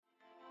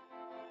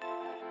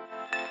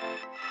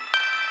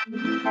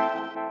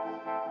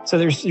So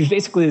there's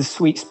basically this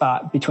sweet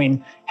spot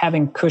between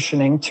having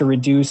cushioning to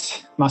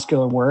reduce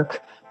muscular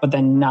work, but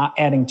then not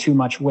adding too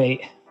much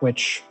weight,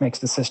 which makes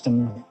the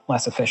system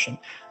less efficient.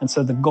 And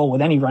so the goal with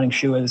any running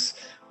shoe is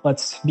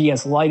let's be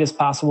as light as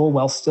possible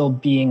while still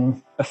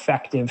being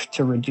effective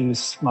to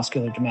reduce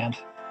muscular demand.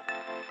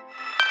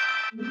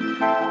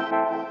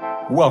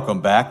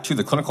 Welcome back to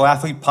the Clinical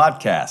Athlete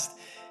Podcast.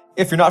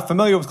 If you're not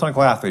familiar with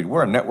Clinical Athlete,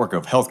 we're a network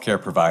of healthcare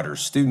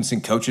providers, students,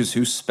 and coaches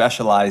who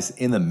specialize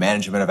in the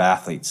management of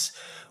athletes.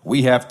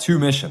 We have two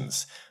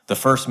missions. The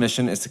first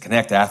mission is to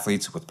connect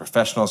athletes with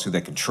professionals who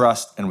they can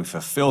trust, and we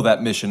fulfill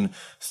that mission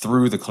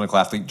through the Clinical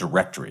Athlete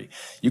Directory.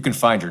 You can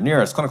find your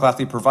nearest clinical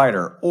athlete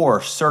provider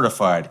or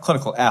certified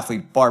clinical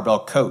athlete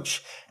barbell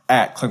coach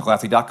at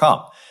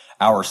clinicalathlete.com.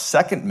 Our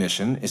second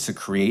mission is to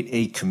create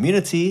a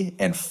community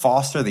and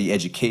foster the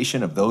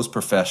education of those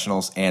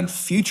professionals and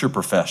future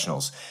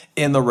professionals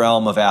in the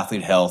realm of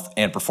athlete health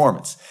and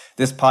performance.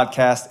 This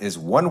podcast is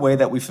one way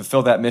that we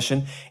fulfill that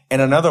mission, and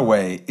another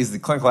way is the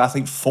Clinical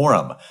Athlete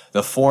Forum.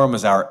 The Forum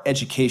is our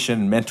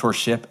education,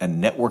 mentorship,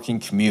 and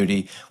networking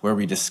community where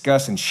we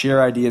discuss and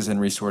share ideas and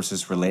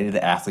resources related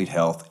to athlete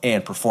health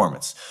and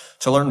performance.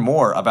 To learn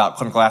more about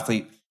Clinical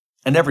Athlete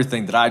and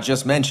everything that I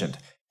just mentioned,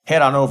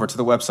 head on over to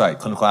the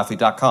website,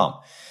 clinicalathlete.com.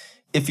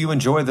 If you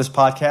enjoy this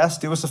podcast,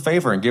 do us a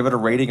favor and give it a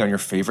rating on your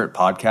favorite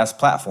podcast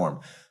platform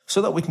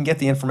so that we can get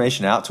the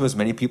information out to as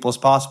many people as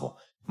possible.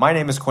 My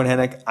name is Quinn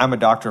Hennick. I'm a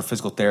doctor of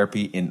physical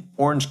therapy in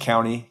Orange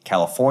County,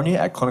 California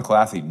at Clinical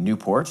Athlete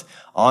Newport.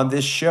 On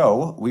this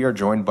show, we are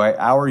joined by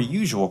our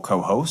usual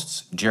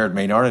co-hosts, Jared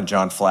Maynard and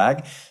John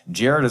Flagg.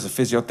 Jared is a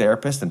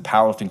physiotherapist and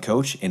powerlifting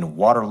coach in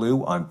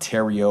Waterloo,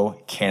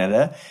 Ontario,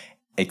 Canada,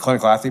 a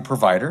clinical athlete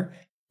provider,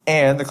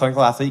 and the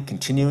Clinical Athlete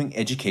Continuing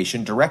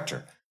Education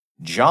Director.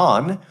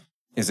 John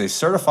is a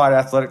certified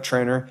athletic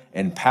trainer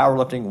and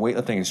powerlifting,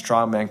 weightlifting, and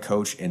strongman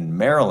coach in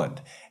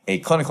Maryland, a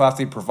clinical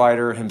athlete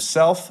provider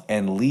himself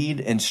and lead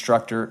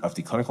instructor of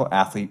the Clinical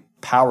Athlete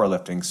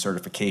Powerlifting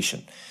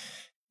Certification.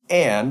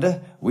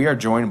 And we are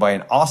joined by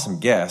an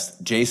awesome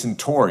guest, Jason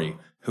Torrey,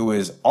 who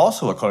is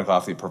also a clinical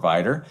athlete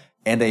provider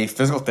and a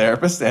physical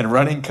therapist and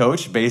running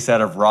coach based out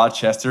of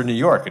Rochester, New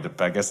York.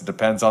 I guess it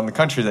depends on the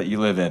country that you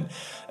live in.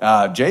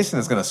 Jason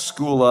is going to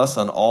school us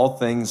on all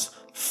things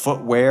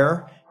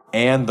footwear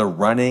and the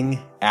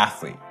running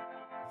athlete.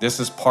 This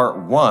is part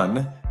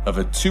one of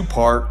a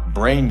two-part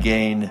brain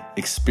gain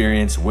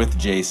experience with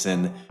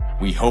Jason.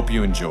 We hope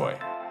you enjoy.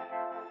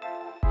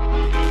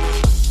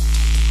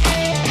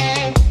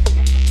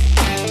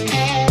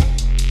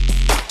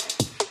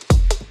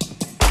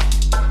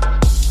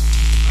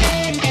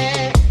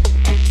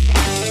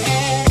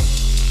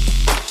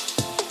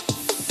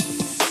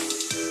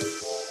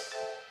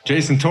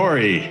 Jason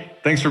Torrey,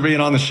 thanks for being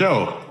on the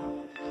show.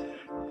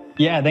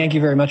 Yeah, thank you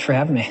very much for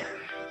having me.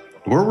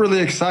 We're really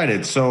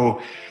excited.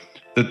 So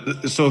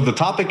the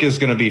topic is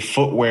going to be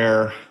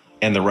footwear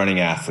and the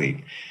running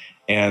athlete.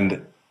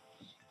 And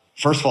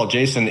first of all,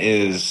 Jason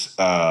is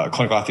a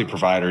clinical athlete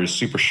provider,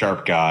 super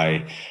sharp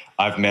guy.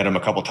 I've met him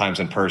a couple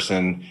times in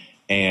person,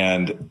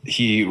 and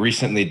he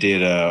recently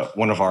did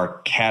one of our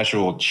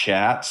casual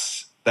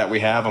chats that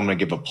we have. I'm going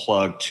to give a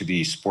plug to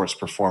the Sports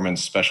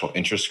Performance Special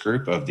Interest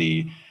Group of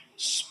the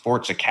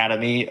Sports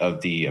Academy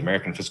of the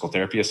American Physical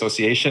Therapy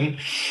Association.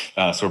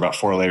 So we're about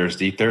 4 layers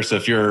deep there. So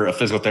if you're a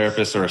physical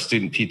therapist or a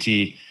student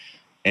PT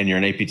and you're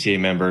an APTA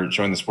member,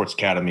 join the Sports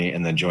Academy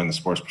and then join the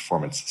Sports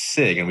Performance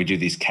SIG. And we do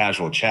these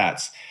casual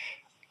chats.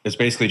 It's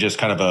basically just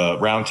kind of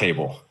a round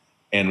table.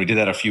 And we did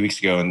that a few weeks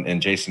ago,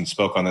 and Jason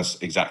spoke on this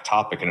exact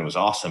topic, and it was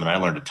awesome. And I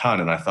learned a ton.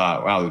 And I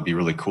thought, wow, it would be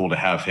really cool to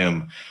have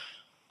him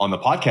on the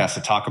podcast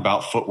to talk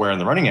about footwear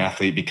and the running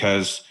athlete,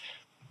 because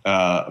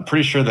I'm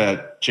pretty sure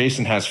that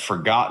Jason has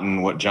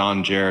forgotten what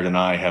John, Jared, and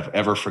I have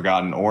ever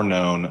forgotten or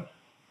known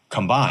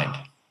combined.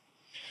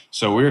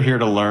 So we're here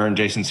to learn.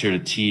 Jason's here to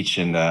teach,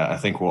 and I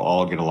think we'll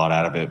all get a lot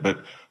out of it.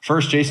 But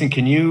first, Jason,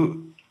 can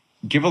you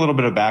give a little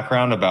bit of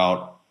background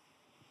about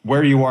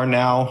where you are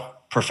now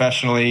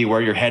professionally,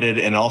 where you're headed,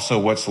 and also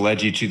what's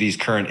led you to these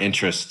current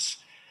interests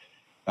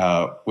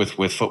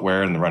with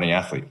footwear and the running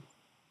athlete?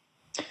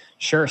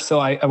 Sure. So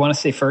I want to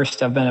say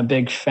first, I've been a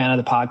big fan of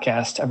the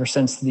podcast ever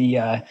since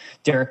the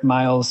Derek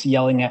Miles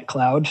yelling at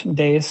cloud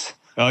days.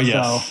 Oh,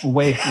 yes. So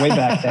way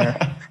back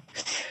there.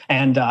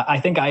 And I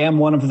think I am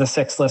one of the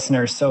 6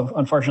 listeners. So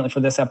unfortunately for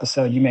this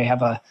episode, you may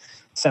have a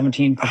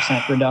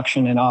 17%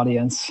 reduction in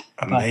audience.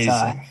 Amazing.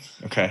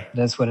 But, okay. It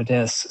is what it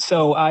is.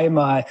 So I'm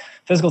a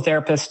physical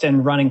therapist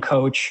and running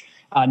coach,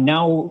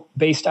 now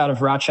based out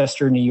of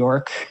Rochester, New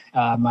York.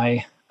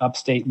 My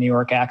upstate New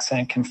York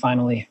accent can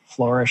finally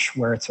flourish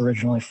where it's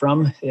originally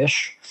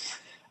from-ish.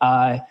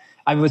 I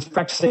was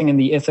practicing in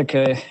the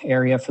Ithaca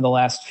area for the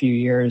last few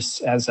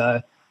years as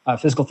a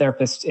physical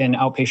therapist in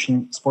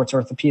outpatient sports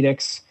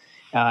orthopedics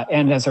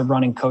and as a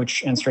running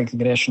coach and strength and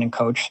conditioning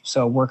coach.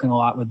 So working a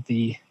lot with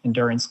the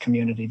endurance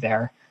community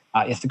there,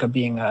 Ithaca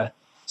being a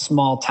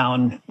small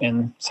town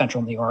in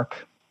central New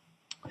York.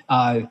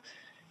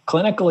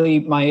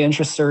 Clinically, my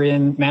interests are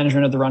in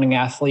management of the running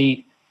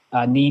athlete,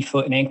 knee,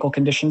 foot, and ankle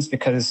conditions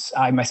because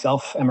I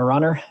myself am a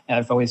runner.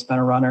 I've always been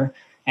a runner.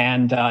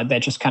 And that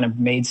just kind of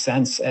made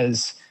sense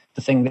as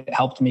the thing that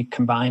helped me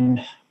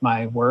combine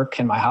my work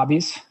and my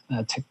hobbies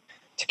to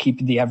keep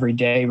the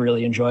everyday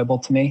really enjoyable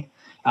to me.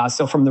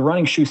 So from the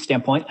running shoe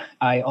standpoint,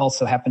 I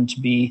also happen to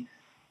be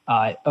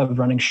a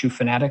running shoe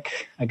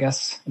fanatic, I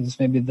guess is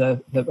maybe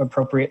the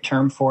appropriate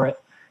term for it.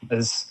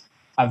 As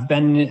I've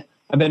been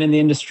in the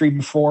industry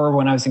before.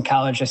 When I was in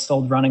college, I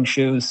sold running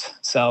shoes.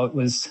 So it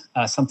was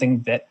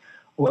something that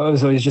I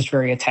was always just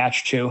very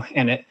attached to,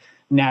 and it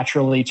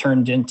naturally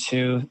turned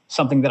into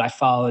something that I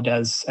followed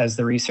as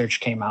the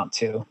research came out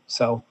too.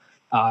 So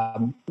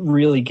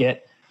really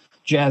get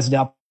jazzed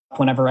up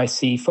whenever I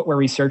see footwear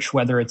research,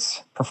 whether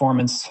it's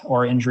performance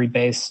or injury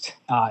based,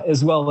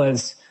 as well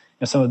as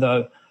some of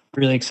the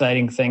really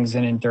exciting things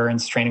in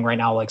endurance training right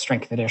now, like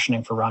strength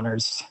conditioning for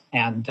runners,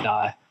 and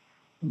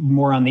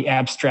more on the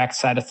abstract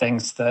side of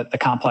things, the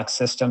complex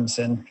systems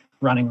and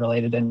running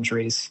related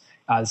injuries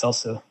is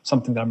also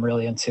something that I'm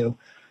really into.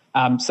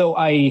 So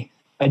I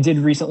did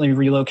recently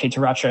relocate to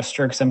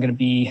Rochester because I'm going to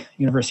be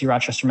University of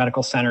Rochester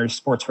Medical Center's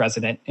sports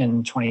resident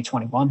in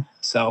 2021.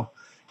 So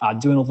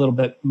doing a little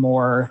bit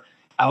more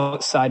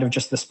outside of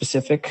just the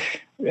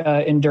specific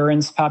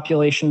endurance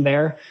population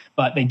there,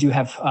 but they do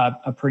have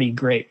a pretty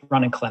great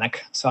running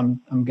clinic. So I'm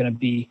going to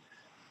be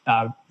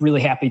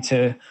really happy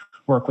to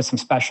work with some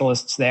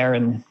specialists there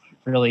and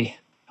really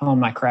hone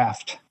my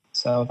craft.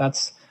 So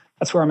that's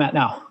where I'm at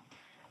now.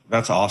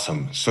 That's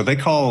awesome. So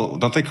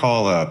don't they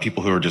call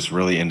people who are just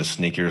really into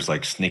sneakers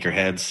like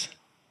sneakerheads?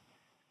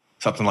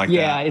 Something like that?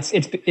 Yeah,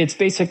 it's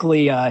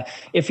basically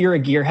if you're a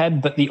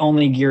gearhead, but the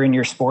only gear in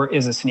your sport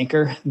is a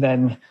sneaker,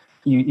 then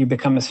you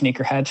become a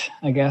sneakerhead,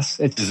 I guess.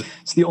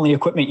 It's the only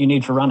equipment you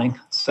need for running.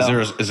 So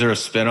is there a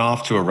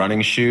spinoff to a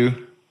running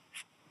shoe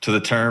to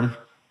the term?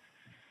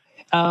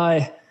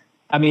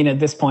 I mean, at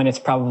this point, it's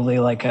probably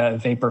like a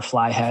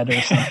Vaporfly head or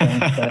something.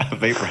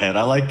 Vaporhead,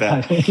 I like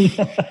that.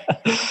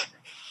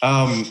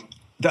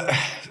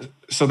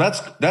 So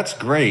that's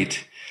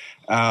great.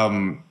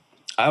 I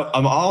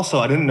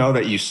didn't know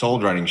that you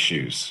sold running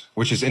shoes,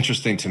 which is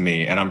interesting to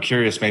me. And I'm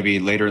curious, maybe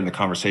later in the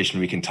conversation,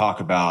 we can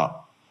talk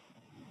about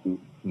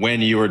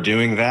when you were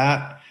doing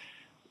that.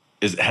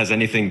 Has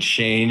anything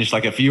changed?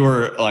 Like if you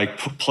were like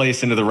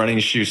placed into the running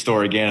shoe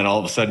store again, and all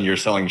of a sudden you're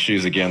selling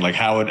shoes again, like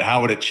how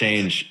would it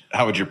change?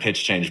 How would your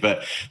pitch change?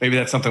 But maybe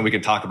that's something we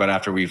can talk about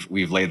after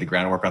we've laid the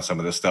groundwork on some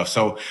of this stuff.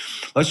 So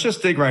let's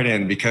just dig right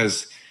in,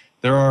 because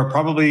there are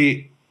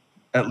probably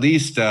at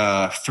least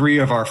 3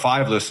 of our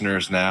 5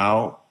 listeners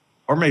now,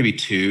 or maybe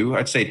 2,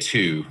 I'd say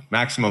 2,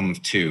 maximum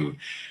of 2,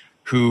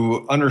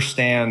 who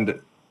understand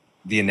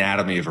the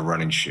anatomy of a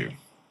running shoe.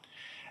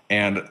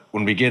 And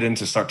when we get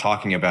into start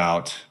talking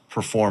about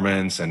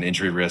performance and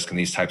injury risk and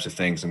these types of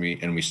things, and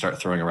we start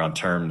throwing around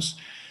terms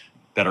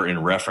that are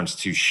in reference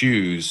to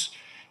shoes,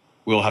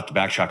 we'll have to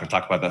backtrack and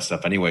talk about that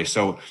stuff anyway.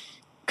 So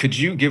could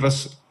you give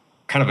us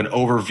kind of an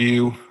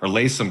overview or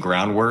lay some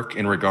groundwork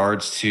in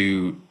regards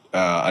to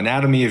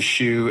anatomy of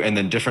shoe, and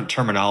then different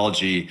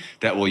terminology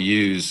that we'll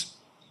use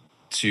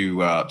to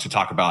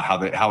talk about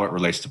how it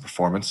relates to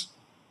performance?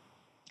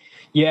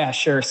 Yeah,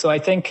 sure. So I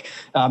think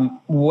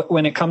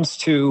when it comes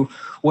to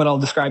what I'll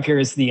describe here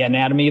as the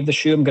anatomy of the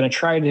shoe, I'm going to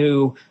try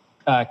to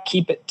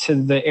keep it to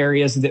the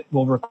areas that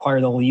will require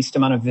the least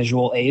amount of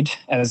visual aid,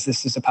 as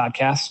this is a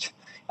podcast.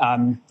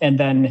 And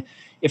then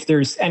if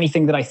there's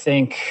anything that I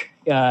think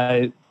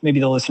maybe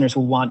the listeners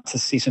will want to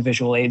see some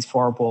visual aids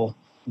for, we'll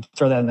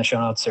throw that in the show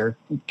notes or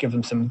give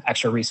them some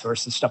extra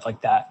resources, stuff like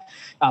that.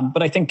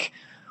 But I think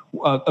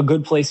a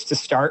good place to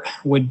start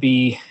would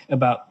be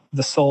about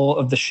the sole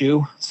of the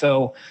shoe.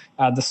 So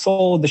the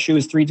sole of the shoe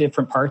is 3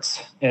 different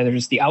parts.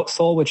 There's the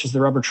outsole, which is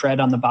the rubber tread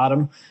on the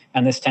bottom,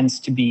 and this tends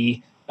to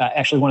be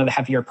actually one of the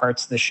heavier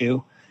parts of the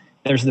shoe.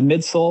 There's the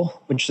midsole,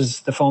 which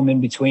is the foam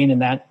in between,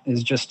 and that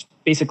is just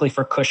basically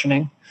for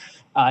cushioning.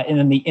 And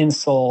then the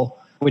insole,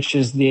 which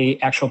is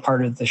the actual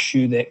part of the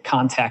shoe that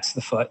contacts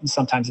the foot. And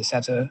sometimes this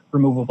has a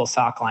removable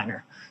sock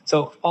liner.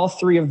 So all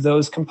 3 of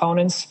those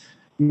components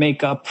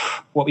make up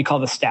what we call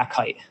the stack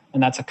height.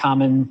 And that's a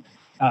common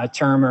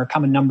term or a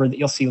common number that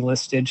you'll see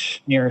listed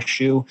near a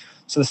shoe.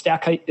 So the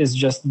stack height is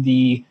just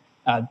the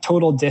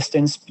total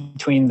distance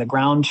between the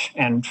ground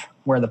and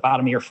where the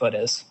bottom of your foot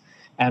is.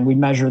 And we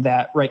measure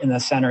that right in the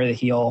center of the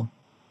heel,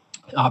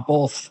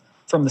 both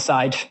from the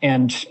side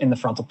and in the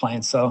frontal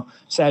plane. So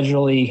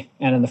sagittally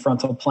and in the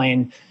frontal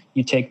plane,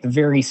 you take the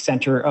very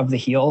center of the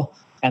heel,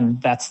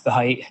 and that's the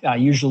height.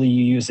 Usually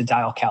you use a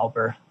dial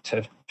caliber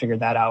to figure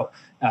that out.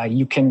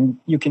 You can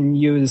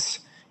use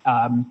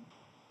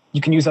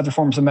other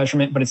forms of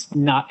measurement, but it's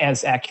not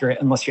as accurate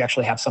unless you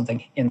actually have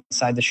something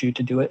inside the shoe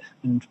to do it.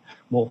 And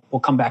we'll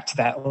come back to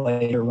that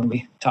later when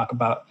we talk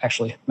about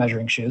actually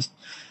measuring shoes.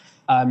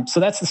 So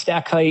that's the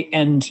stack height.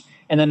 And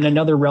then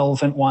another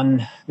relevant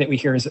one that we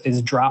hear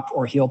is drop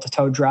or heel to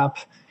toe drop.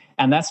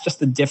 And that's just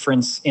the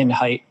difference in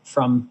height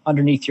from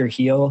underneath your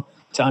heel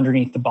to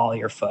underneath the ball of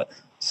your foot.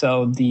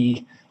 So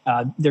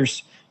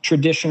there's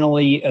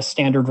traditionally a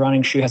standard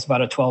running shoe has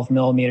about a 12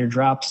 millimeter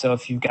drop. So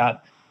if you've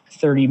got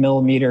 30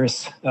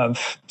 millimeters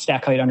of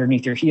stack height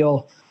underneath your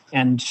heel,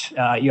 and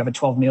you have a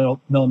 12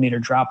 millimeter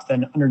drop,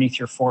 then underneath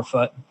your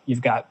forefoot,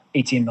 you've got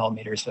 18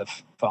 millimeters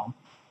of foam.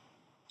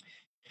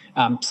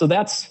 So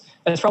that's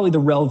probably the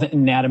relevant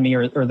anatomy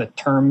or the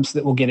terms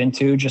that we'll get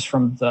into just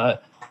from the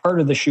part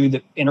of the shoe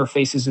that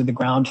interfaces with the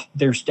ground.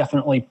 There's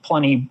definitely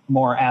plenty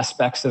more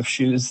aspects of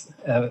shoes,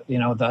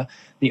 the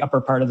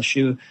upper part of the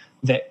shoe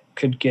that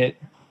could get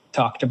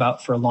talked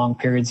about for long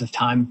periods of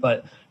time.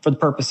 But for the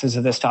purposes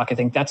of this talk, I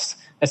think that's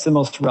the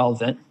most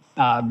relevant.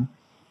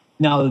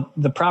 Now,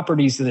 the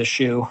properties of the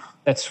shoe,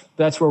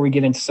 that's where we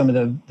get into some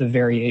of the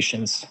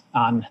variations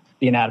on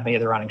the anatomy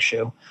of the running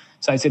shoe.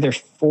 So I'd say there's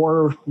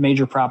 4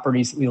 major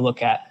properties that we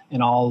look at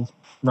in all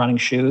running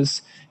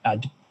shoes,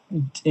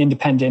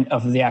 independent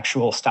of the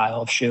actual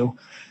style of shoe.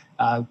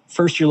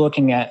 First, you're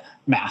looking at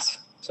mass.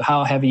 So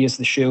how heavy is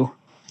the shoe?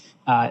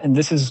 And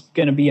this is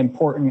going to be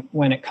important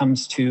when it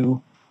comes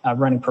to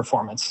running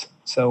performance.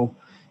 So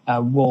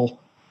we'll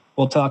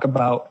talk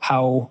about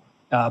how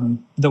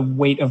the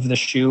weight of the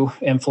shoe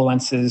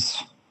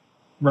influences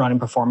running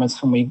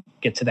performance when we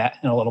get to that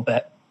in a little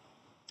bit.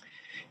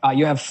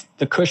 You have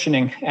the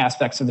cushioning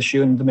aspects of the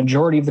shoe, and the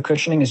majority of the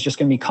cushioning is just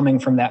going to be coming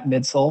from that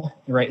midsole,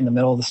 right in the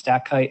middle of the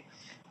stack height.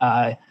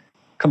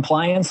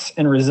 Compliance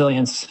and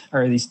resilience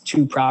are these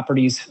 2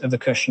 properties of the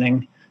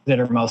cushioning that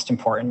are most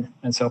important.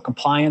 And so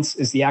compliance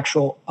is the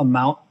actual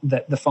amount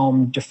that the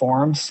foam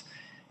deforms,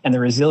 and the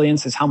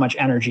resilience is how much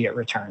energy it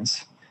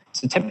returns.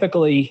 So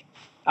typically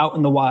out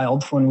in the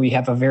wild, when we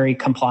have a very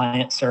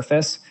compliant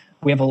surface,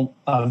 we have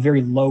a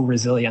very low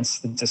resilience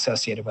that's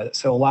associated with it.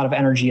 So a lot of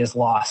energy is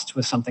lost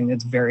with something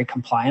that's very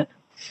compliant.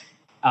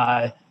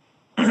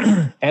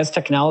 As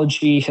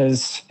technology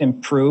has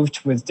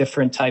improved with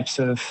different types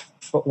of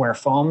footwear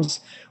foams,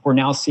 we're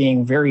now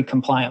seeing very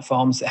compliant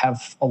foams that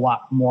have a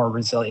lot more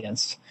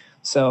resilience.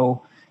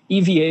 So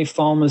EVA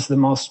foam is the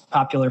most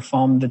popular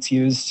foam that's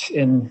used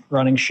in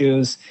running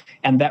shoes,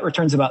 and that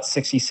returns about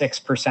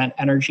 66%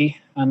 energy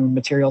on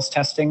materials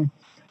testing.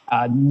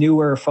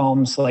 Newer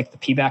foams like the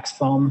Pebax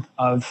foam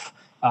of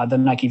the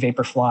Nike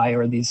Vaporfly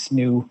or these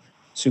new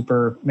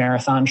super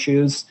marathon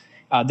shoes,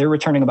 they're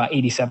returning about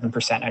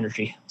 87%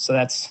 energy. So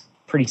that's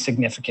pretty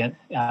significant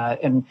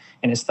and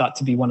is thought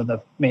to be one of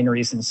the main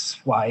reasons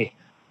why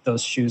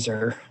those shoes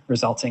are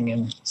resulting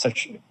in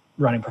such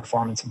running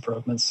performance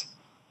improvements.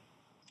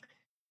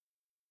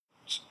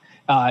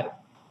 Go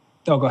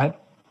ahead.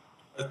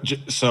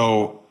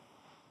 So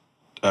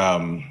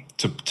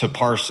to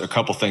parse a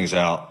couple things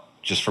out,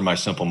 just for my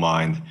simple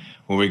mind,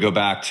 when we go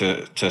back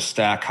to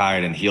stack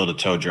height and heel to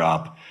toe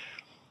drop,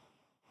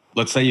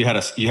 let's say you had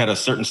a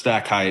certain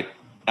stack height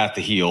at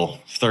the heel,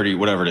 30,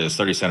 whatever it is,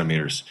 30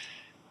 centimeters.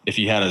 If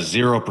you had a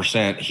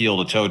 0%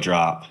 heel to toe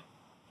drop,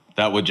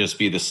 that would just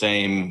be the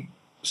same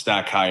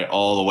stack height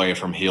all the way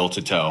from heel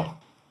to toe.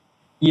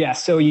 Yeah,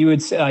 so you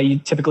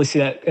typically see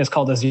that as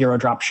called a zero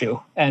drop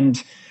shoe.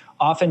 And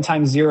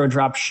oftentimes zero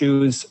drop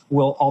shoes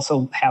will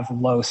also have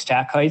low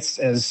stack heights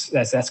as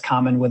that's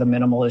common with a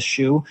minimalist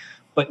shoe.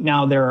 But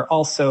now there are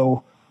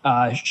also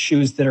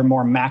shoes that are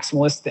more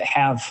maximalist that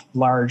have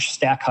large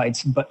stack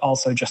heights, but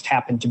also just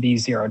happen to be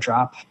zero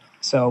drop.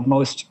 So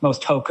most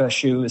Hoka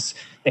shoes,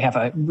 they have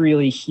a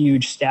really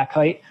huge stack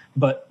height,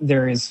 but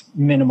there is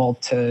minimal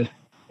to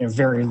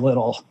very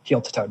little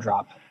heel to toe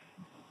drop.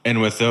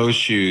 And with those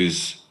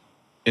shoes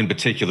in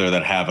particular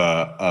that have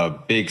a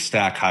big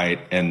stack height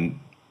and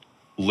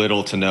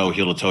little to no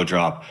heel to toe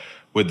drop,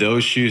 would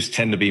those shoes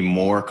tend to be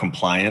more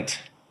compliant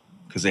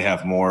because they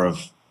have more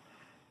of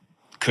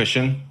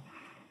cushion,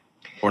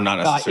 or not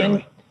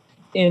necessarily?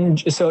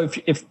 So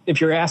if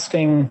you're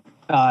asking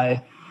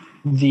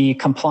the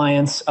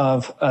compliance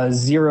of a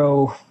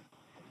zero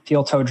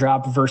heel toe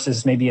drop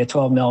versus maybe a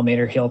 12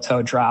 millimeter heel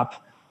toe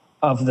drop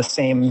of the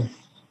same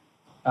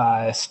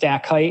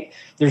stack height,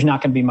 there's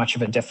not going to be much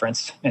of a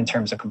difference in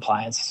terms of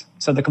compliance.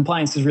 So the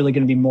compliance is really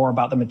going to be more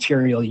about the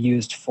material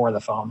used for the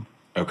foam.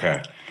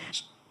 Okay.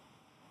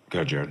 Go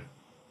ahead, Jared.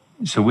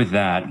 So with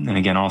that, and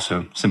again,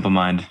 also simple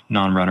mind,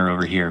 non-runner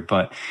over here,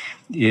 but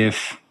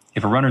if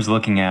a runner's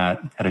looking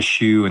at a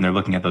shoe and they're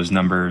looking at those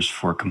numbers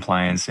for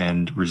compliance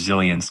and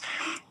resilience,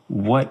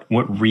 what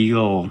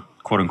real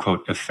quote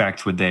unquote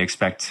effect would they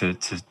expect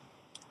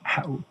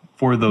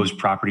for those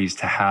properties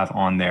to have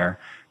on their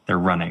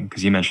running?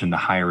 Because you mentioned the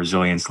higher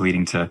resilience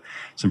leading to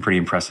some pretty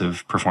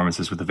impressive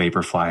performances with the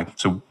Vaporfly.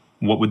 So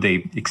what would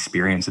they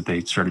experience if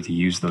they started to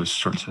use those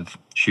sorts of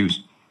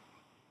shoes?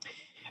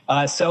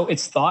 So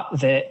it's thought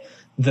that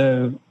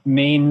the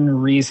main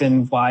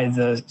reason why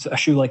a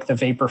shoe like the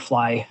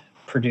Vaporfly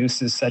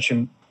produces such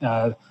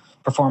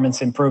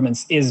performance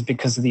improvements is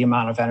because of the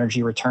amount of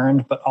energy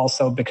returned, but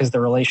also because the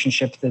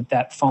relationship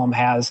that foam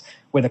has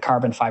with a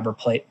carbon fiber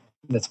plate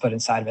that's put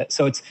inside of it.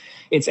 So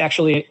it's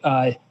actually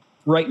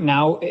right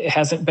now it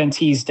hasn't been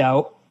teased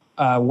out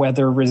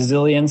whether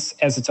resilience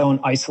as its own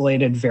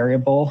isolated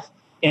variable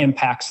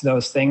impacts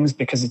those things,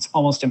 because it's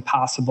almost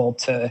impossible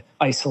to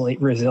isolate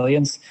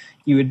resilience.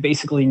 You would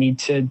basically need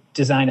to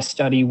design a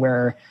study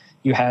where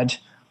you had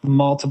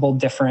multiple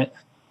different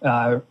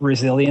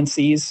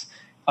resiliencies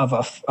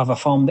of a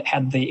foam that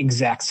had the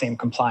exact same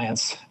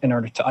compliance in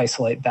order to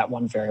isolate that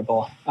one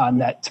variable.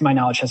 That, to my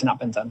knowledge, has not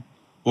been done.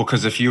 Well,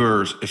 because if you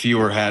were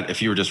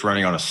just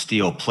running on a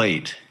steel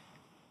plate,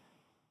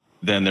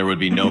 then there would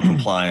be no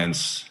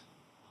compliance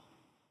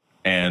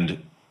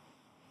and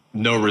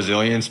no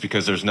resilience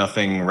because there's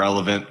nothing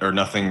relevant or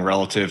nothing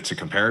relative to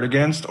compare it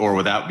against, or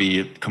would that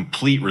be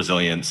complete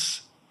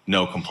resilience,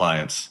 no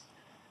compliance?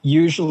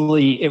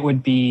 Usually it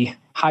would be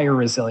higher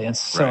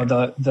resilience. So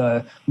Right.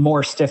 the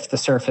more stiff the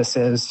surface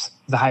is,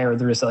 the higher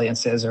the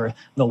resilience is, or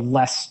the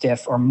less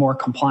stiff or more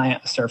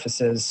compliant the surface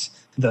is,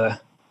 the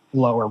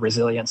lower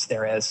resilience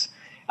there is.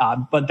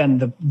 But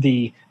then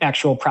the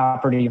actual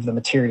property of the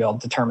material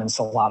determines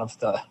a lot of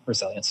the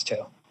resilience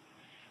too.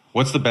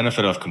 What's the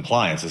benefit of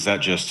compliance? Is that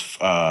just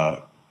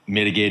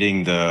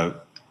mitigating the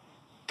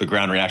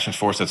ground reaction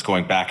force that's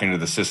going back into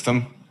the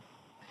system?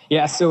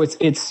 Yeah, so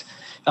it's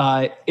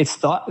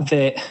thought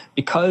that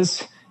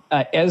because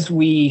as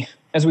we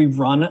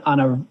run on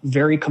a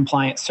very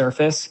compliant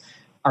surface,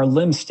 our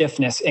limb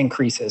stiffness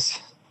increases.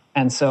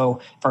 And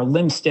so if our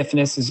limb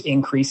stiffness is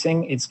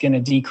increasing, it's going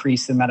to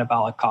decrease the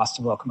metabolic cost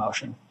of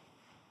locomotion.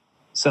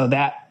 So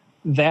that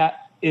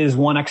is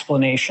one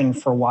explanation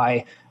for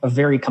why a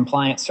very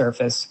compliant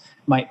surface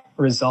might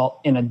result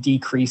in a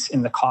decrease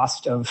in the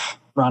cost of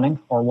running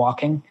or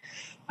walking,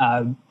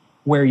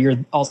 where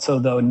you're also,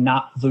 though,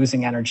 not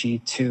losing energy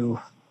to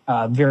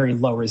very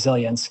low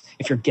resilience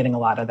if you're getting a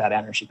lot of that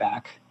energy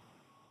back.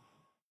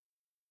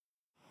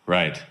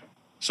 Right.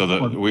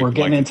 So we're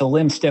getting into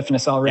limb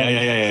stiffness already.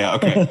 Yeah.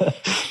 Okay.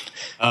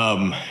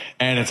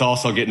 And it's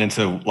also getting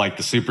into like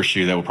the super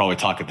shoe that we'll probably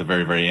talk at the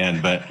very, very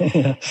end. But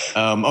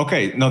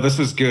okay, no, this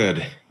was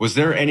good. Was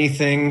there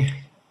anything?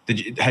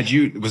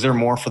 Was there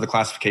more for the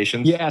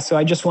classifications? Yeah. So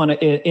I just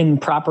wanted in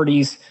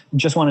properties.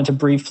 Just wanted to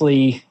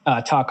briefly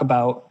talk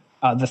about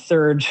the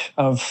third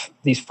of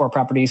these four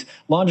properties: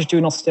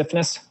 longitudinal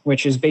stiffness,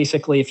 which is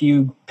basically if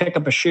you pick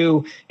up a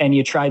shoe and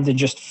you tried to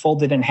just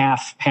fold it in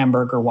half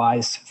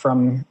hamburger-wise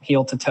from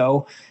heel to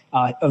toe,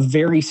 a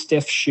very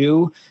stiff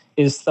shoe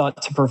is thought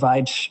to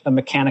provide a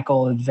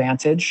mechanical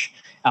advantage,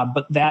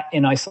 but that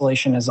in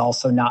isolation has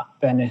also not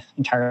been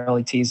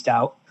entirely teased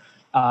out.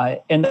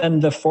 And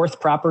then the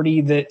fourth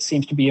property that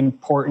seems to be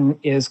important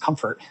is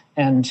comfort.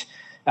 And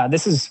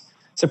this is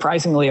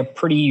surprisingly a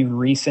pretty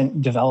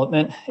recent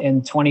development.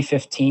 In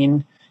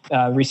 2015,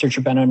 researcher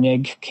Benno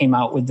Nigg came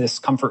out with this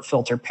comfort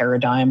filter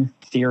paradigm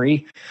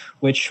theory,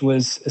 which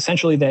was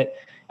essentially that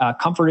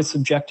comfort is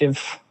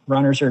subjective.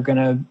 Runners are going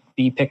to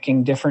be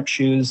picking different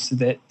shoes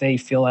that they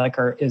feel like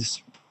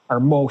are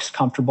most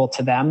comfortable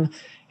to them,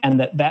 and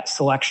that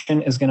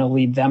selection is going to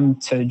lead them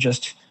to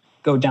just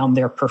go down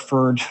their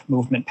preferred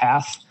movement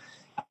path.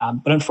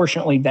 But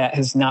unfortunately, that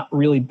has not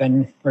really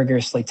been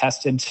rigorously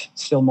tested.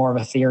 Still more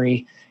of a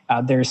theory.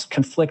 There's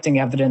conflicting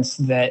evidence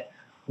that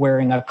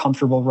wearing a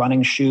comfortable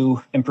running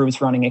shoe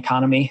improves running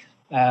economy.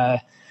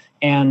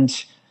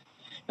 And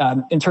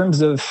in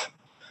terms of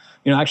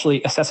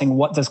actually assessing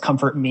what does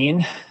comfort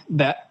mean,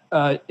 that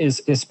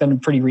is been a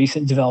pretty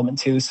recent development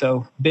too.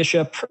 So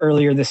Bishop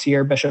earlier this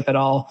year, Bishop et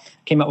al.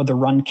 Came out with the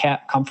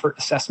RunCat comfort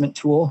assessment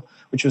tool,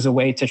 which was a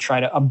way to try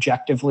to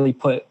objectively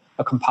put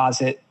a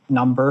composite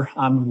number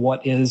on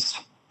what is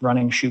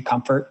running shoe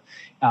comfort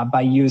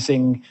by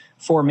using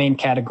four main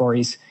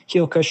categories: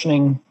 heel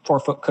cushioning,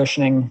 forefoot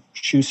cushioning,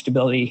 shoe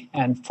stability,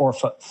 and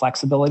forefoot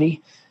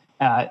flexibility.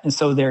 And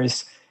so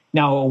there's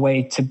now a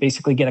way to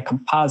basically get a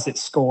composite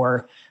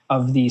score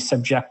of the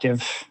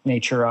subjective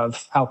nature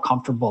of how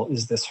comfortable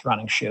is this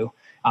running shoe.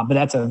 But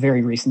that's a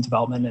very recent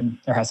development, and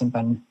there hasn't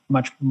been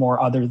much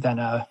more other than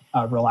a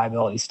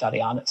reliability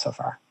study on it so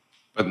far.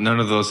 But none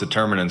of those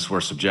determinants were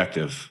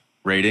subjective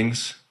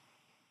ratings?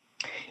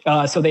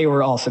 So they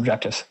were all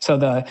subjective.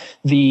 So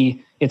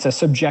it's a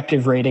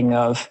subjective rating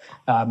of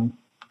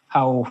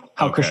how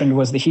cushioned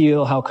was the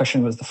heel, how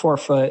cushioned was the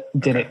forefoot,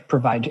 did it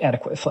provide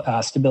adequate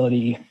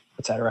stability,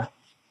 et cetera.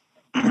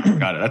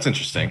 Got it. That's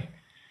interesting.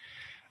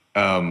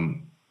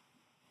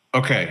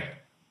 Okay.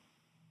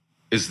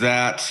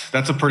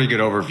 That's a pretty good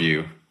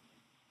overview.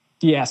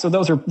 Yeah. So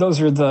those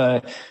are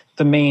the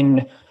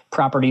main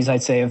properties,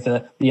 I'd say, of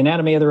the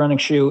anatomy of the running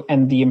shoe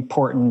and the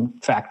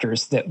important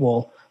factors that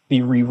we'll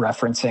be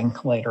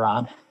re-referencing later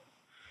on.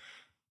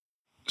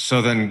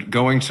 So then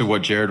going to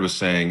what Jared was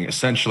saying,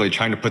 essentially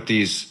trying to put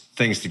these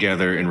things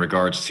together in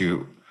regards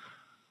to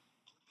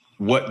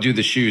what do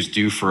the shoes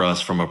do for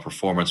us from a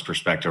performance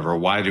perspective, or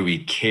why do we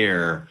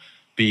care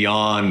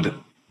beyond,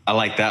 I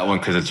like that one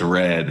because it's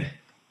red,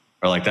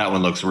 or like that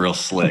one looks real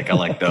slick. I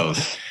like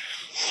those.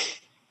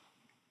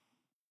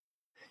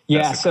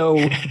 Yeah.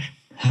 So,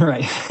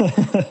 right.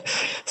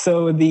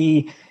 So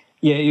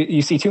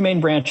you see two main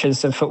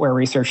branches of footwear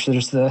research.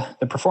 There's the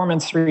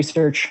performance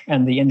research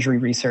and the injury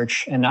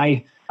research. And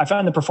I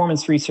found the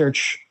performance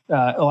research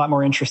a lot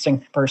more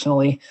interesting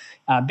personally,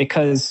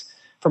 because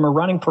from a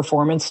running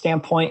performance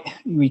standpoint,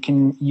 we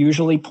can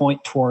usually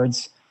point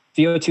towards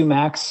VO2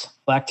 max,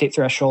 lactate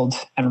threshold,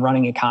 and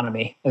running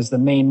economy as the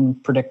main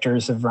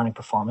predictors of running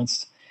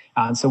performance.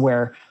 And so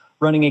where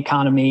running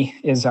economy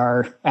is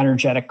our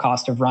energetic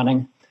cost of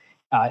running.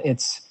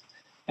 It's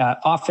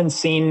often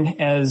seen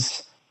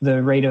as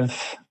the rate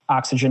of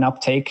oxygen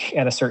uptake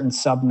at a certain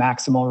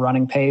sub-maximal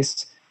running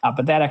pace,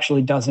 but that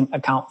actually doesn't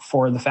account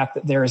for the fact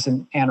that there is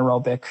an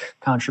anaerobic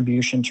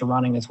contribution to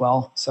running as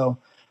well. So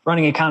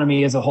running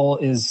economy as a whole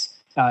is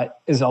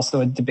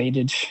also a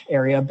debated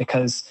area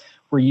because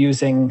we're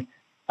using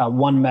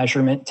one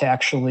measurement to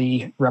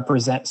actually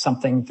represent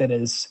something that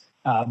is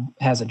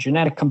has a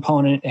genetic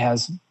component, it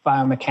has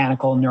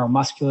biomechanical,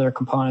 neuromuscular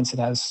components, it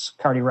has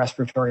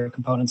cardiorespiratory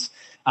components,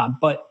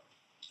 but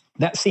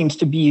that seems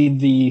to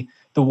be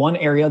the one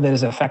area that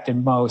is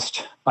affected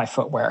most by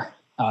footwear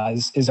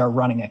is our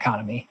running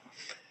economy.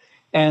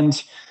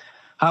 And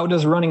how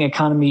does running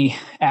economy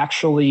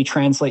actually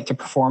translate to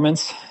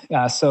performance?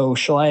 So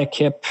Shalaya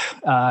Kip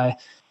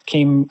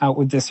came out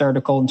with this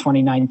article in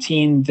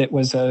 2019 that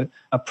was a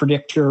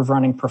predictor of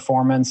running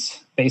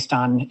performance based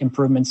on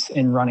improvements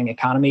in running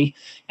economy,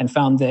 and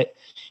found that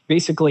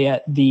basically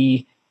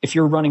if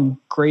you're running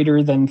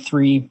greater than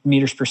 3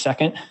 meters per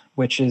second,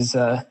 which is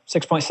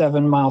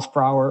 6.7 miles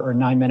per hour or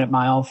 9-minute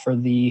mile for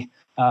the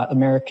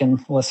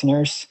American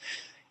listeners,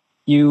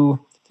 you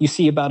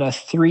see about a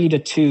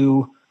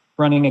 3-to-2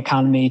 running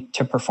economy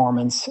to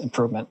performance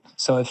improvement.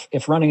 So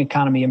if running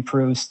economy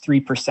improves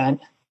 3%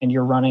 and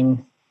you're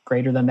running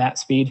greater than that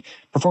speed,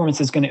 performance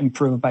is going to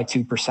improve by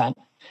 2%.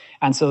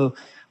 And so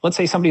let's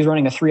say somebody's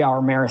running a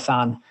 3-hour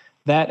marathon,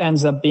 that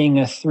ends up being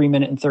a 3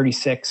 minutes and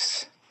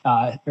 36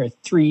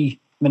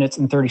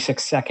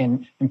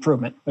 second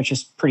improvement, which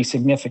is pretty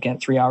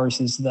significant. 3 hours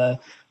is the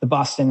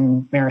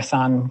Boston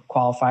Marathon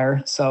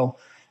qualifier. So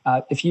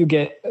if you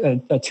get a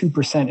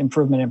 2%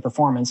 improvement in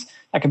performance,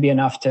 that could be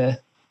enough to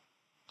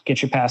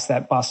get you past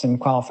that Boston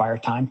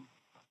qualifier time.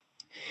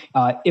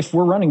 If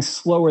we're running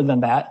slower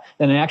than that,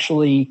 then it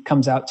actually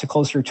comes out to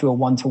closer to a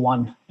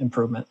 1-to-1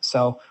 improvement.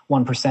 So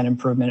 1%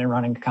 improvement in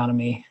running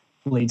economy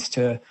leads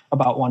to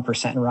about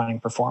 1% in running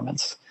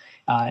performance.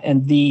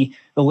 And the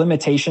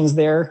limitations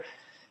there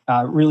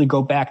really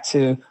go back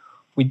to,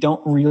 we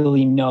don't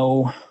really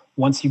know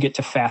once you get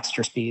to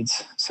faster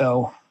speeds.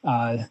 So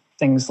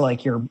things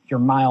like your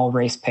mile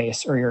race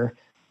pace or your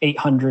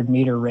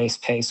 800-meter race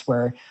pace,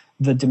 where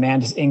the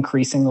demand is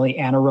increasingly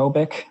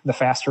anaerobic the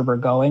faster we're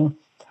going,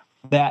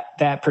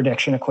 that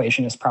prediction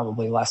equation is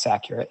probably less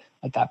accurate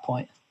at that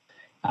point.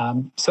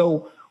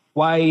 So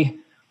why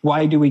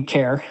do we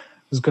care?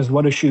 It's because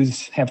what do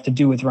shoes have to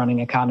do with running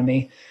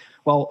economy?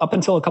 Well, up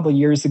until a couple of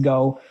years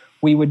ago,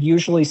 we would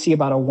usually see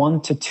about a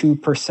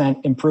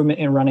 1-to-2% improvement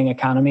in running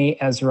economy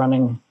as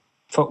running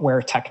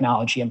footwear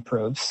technology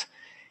improves.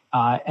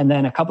 And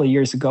then a couple of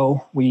years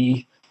ago,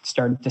 we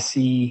started to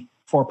see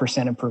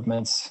 4%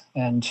 improvements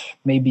and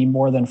maybe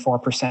more than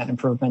 4%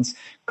 improvements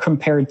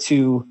compared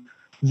to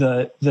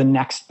the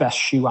next best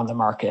shoe on the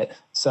market.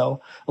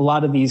 So a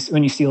lot of these,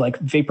 when you see like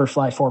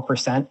Vaporfly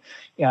 4%,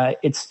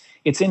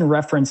 it's in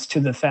reference to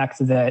the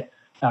fact that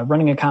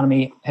running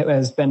economy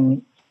has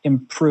been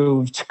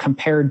improved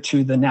compared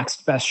to the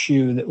next best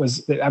shoe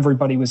that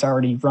everybody was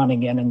already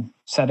running in and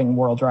setting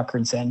world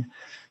records in.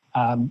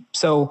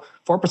 So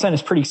 4%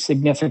 is pretty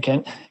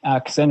significant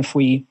because then if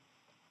we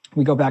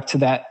go back to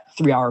that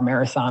 3-hour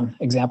marathon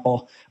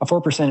example, a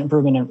 4%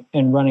 improvement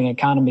in running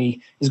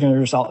economy is going to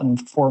result in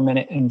 4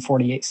 minute and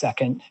 48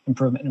 second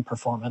improvement in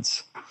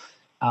performance.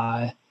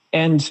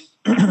 And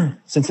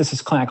since this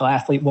is Clinical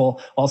Athlete,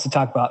 we'll also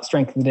talk about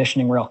strength and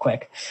conditioning real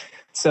quick.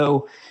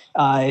 So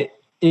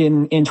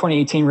in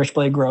 2018, Rich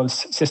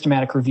Bladegrove's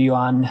systematic review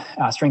on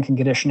strength and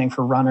conditioning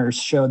for runners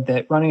showed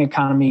that running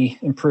economy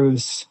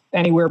improves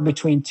anywhere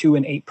between 2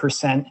 and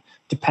 8%,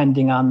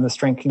 depending on the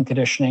strength and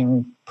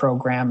conditioning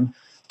program,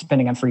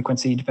 depending on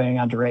frequency, depending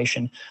on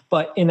duration.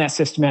 But in that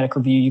systematic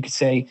review, you could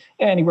say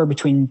anywhere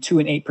between 2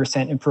 and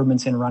 8%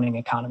 improvements in running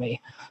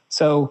economy.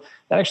 So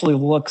that actually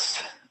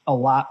looks a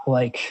lot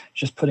like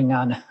just putting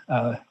on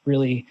a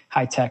really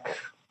high-tech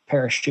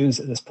pair of shoes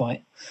at this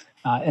point.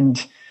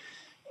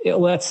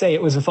 Let's say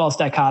it was a false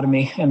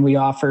dichotomy and we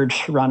offered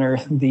runner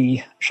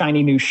the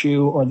shiny new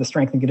shoe or the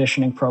strength and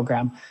conditioning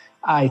program.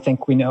 I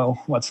think we know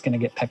what's going to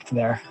get picked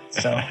there.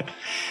 So,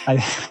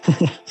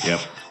 Yep.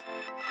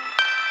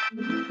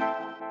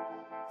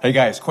 Hey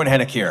guys, Quinn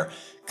Hennick here.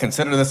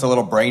 Consider this a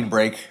little brain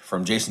break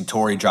from Jason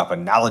Torrey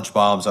dropping knowledge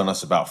bombs on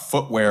us about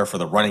footwear for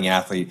the running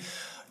athlete.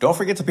 Don't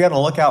forget to be on the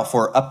lookout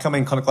for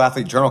upcoming Clinical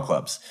Athlete Journal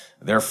Clubs.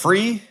 They're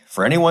free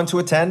for anyone to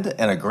attend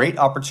and a great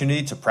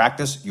opportunity to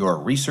practice your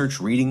research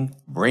reading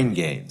brain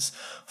gains.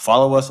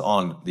 Follow us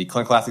on the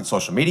Clinical Athlete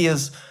social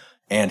medias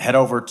and head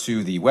over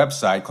to the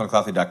website,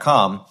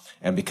 clinicalathlete.com,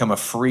 and become a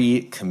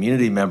free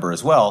community member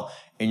as well.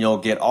 And you'll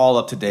get all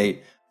up to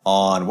date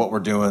on what we're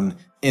doing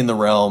in the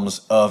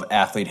realms of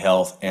athlete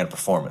health and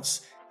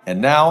performance. And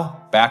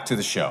now, back to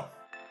the show.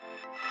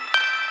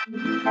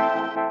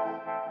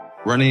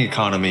 Running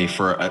economy,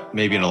 for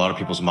maybe in a lot of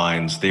people's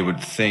minds, they would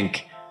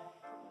think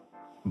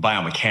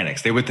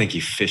biomechanics, they would think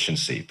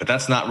efficiency, but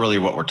that's not really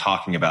what we're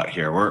talking about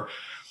here. We're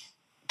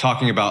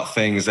talking about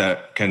things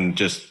that can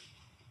just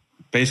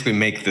basically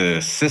make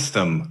the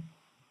system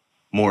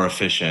more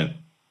efficient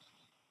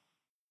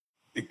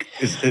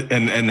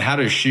And how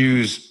does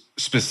shoes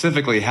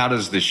specifically? How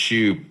does the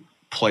shoe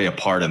play a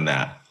part in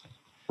that?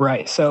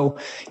 Right. So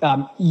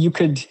you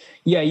could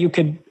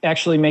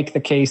actually make the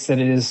case that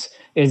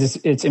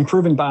it's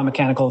improving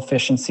biomechanical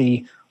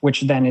efficiency,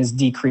 which then is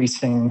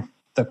decreasing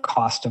the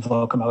cost of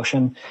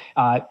locomotion.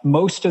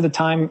 Most of the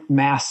time,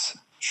 mass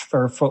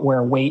for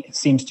footwear weight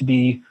seems to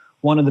be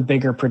one of the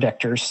bigger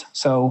predictors.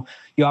 So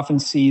you often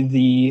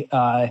see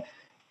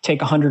take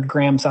 100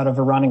 grams out of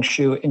a running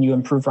shoe and you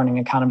improve running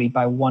economy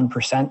by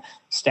 1%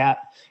 stat.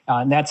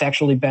 And that's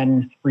actually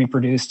been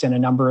reproduced in a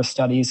number of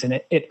studies,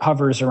 and it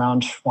hovers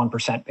around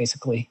 1%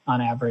 basically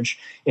on average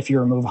if you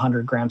remove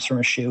 100 grams from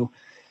a shoe.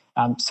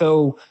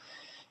 So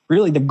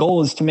really the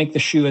goal is to make the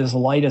shoe as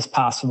light as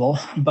possible,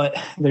 but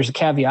there's a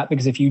caveat,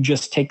 because if you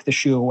just take the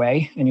shoe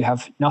away and you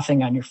have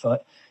nothing on your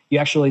foot, you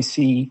actually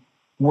see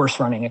worse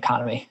running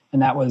economy.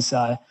 And that was,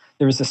 there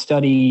was a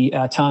study,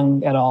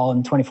 Tung et al.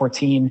 In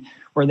 2014,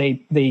 where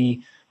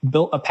they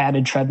built a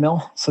padded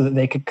treadmill so that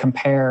they could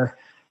compare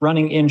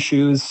running in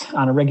shoes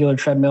on a regular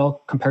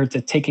treadmill compared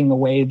to taking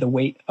away the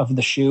weight of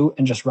the shoe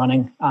and just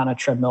running on a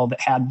treadmill that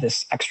had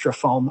this extra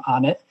foam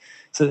on it,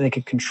 so that they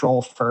could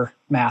control for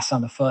mass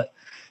on the foot.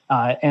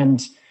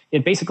 And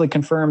it basically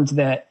confirmed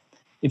that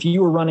if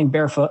you were running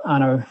barefoot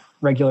on a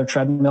regular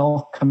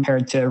treadmill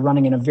compared to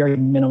running in a very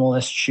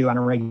minimalist shoe on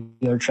a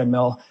regular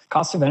treadmill,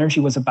 cost of energy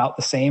was about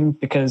the same,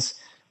 because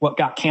what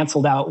got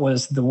canceled out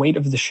was the weight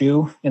of the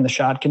shoe in the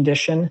shod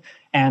condition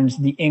and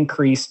the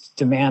increased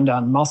demand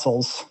on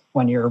muscles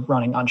when you're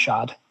running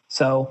unshod.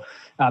 So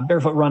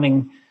barefoot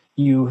running,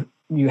 you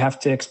have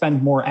to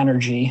expend more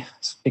energy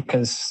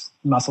because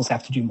muscles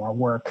have to do more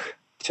work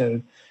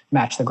to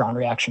match the ground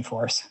reaction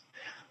force.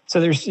 So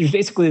there's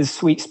basically this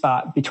sweet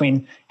spot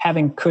between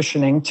having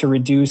cushioning to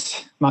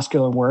reduce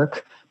muscular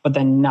work, but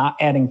then not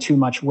adding too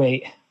much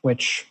weight,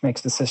 which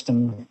makes the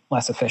system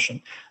less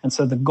efficient. And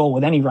so the goal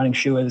with any running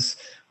shoe is,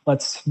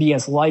 let's be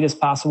as light as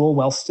possible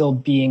while still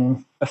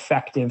being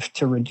effective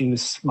to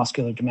reduce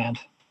muscular demand.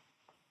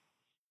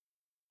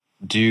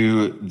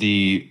 Do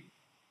the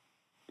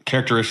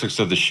characteristics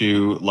of the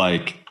shoe,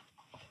 like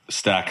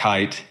stack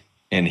height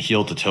and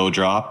heel to toe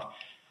drop,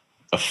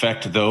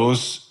 affect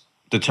those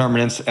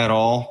determinants at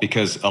all?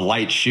 Because a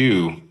light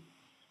shoe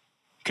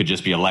could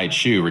just be a light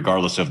shoe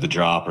regardless of the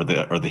drop or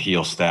the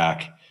heel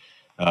stack,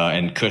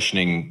 and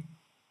cushioning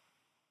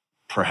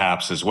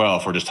perhaps as well,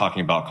 if we're just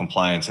talking about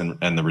compliance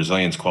and the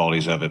resilience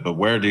qualities of it. But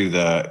where do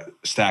the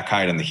stack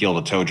height and the heel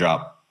to toe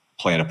drop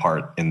play a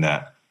part in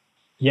that?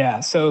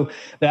 Yeah, so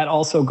that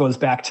also goes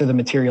back to the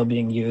material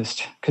being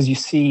used, because you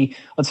see,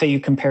 let's say you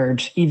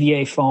compared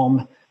EVA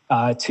foam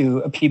to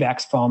a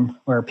Pebax foam,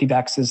 where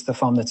Pebax is the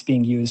foam that's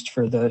being used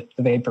for the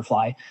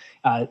Vaporfly.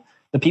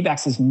 The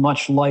Pebax is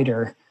much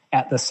lighter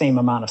at the same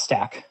amount of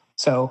stack.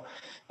 So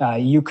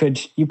you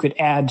could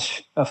add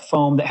a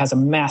foam that has a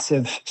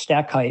massive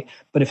stack height,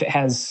 but if it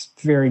has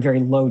very,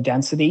 very low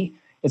density,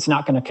 it's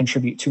not going to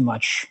contribute too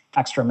much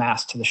extra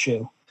mass to the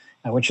shoe,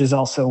 which is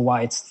also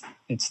why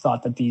it's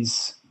thought that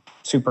these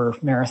super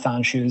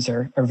marathon shoes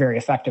are very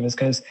effective, is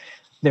because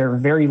they're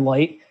very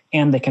light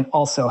and they can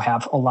also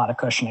have a lot of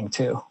cushioning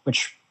too,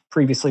 which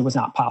previously was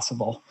not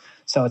possible.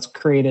 So it's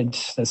created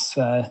this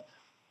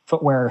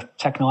footwear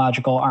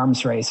technological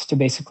arms race to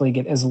basically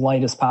get as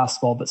light as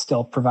possible, but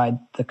still provide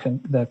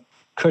the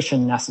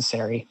cushion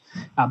necessary.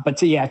 But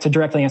to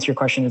directly answer your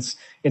question,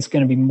 it's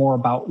going to be more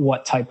about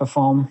what type of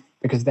foam,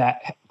 because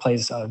that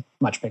plays a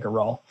much bigger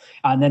role.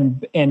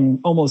 And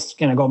almost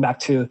going back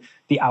to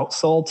the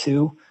outsole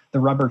too, the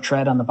rubber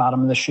tread on the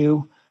bottom of the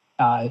shoe,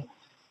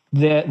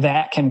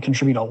 that can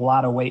contribute a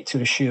lot of weight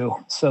to a shoe.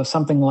 So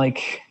something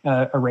like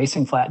a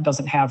racing flat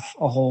doesn't have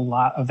a whole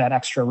lot of that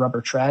extra rubber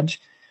tread,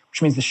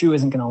 which means the shoe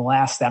isn't going to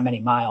last that many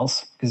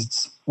miles because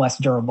it's less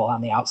durable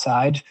on the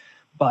outside,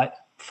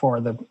 but for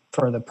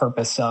the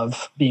purpose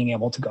of being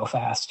able to go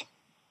fast.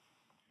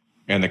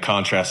 And to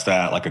contrast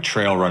that, like a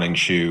trail running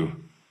shoe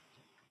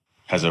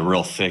has a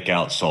real thick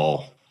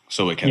outsole,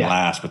 so it can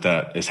last, but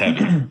that is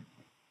heavy.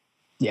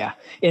 Yeah.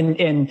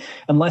 And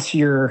unless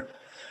you're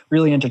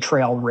really into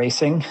trail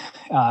racing,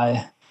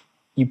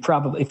 you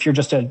probably, if you're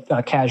just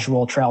a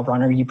casual trail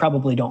runner, you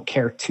probably don't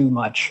care too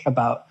much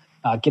about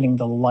getting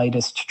the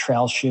lightest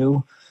trail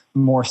shoe,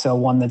 more so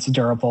one that's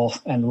durable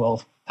and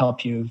will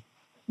help you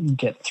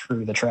get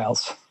through the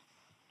trails.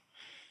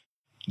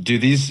 Do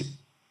these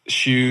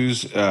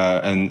shoes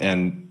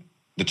and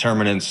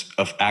determinants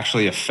of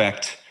actually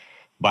affect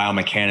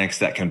biomechanics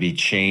that can be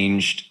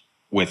changed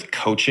with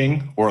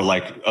coaching, or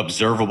like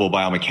observable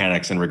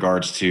biomechanics in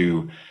regards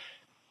to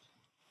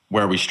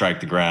where we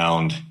strike the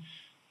ground,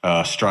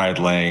 stride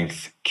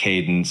length,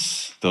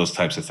 cadence, those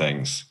types of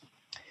things?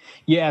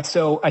 Yeah.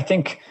 So I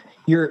think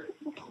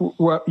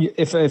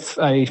if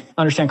I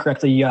understand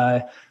correctly,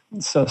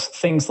 so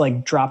things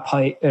like drop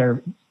height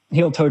or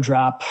heel toe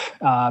drop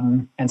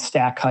and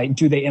stack height,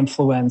 do they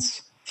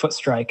influence foot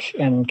strike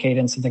and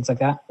cadence and things like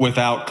that?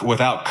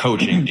 Without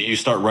coaching, do you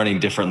start running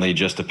differently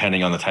just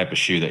depending on the type of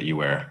shoe that you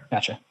wear?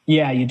 Gotcha.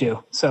 Yeah, you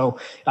do. So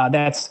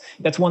that's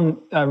one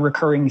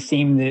recurring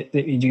theme that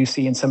you do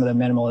see in some of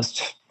the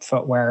minimalist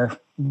footwear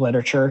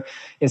literature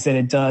is that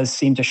it does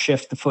seem to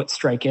shift the foot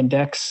strike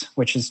index,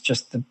 which is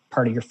just the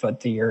part of your foot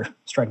that you're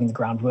striking the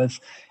ground with,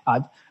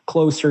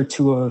 closer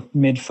to a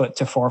midfoot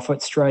to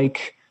forefoot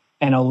strike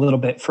and a little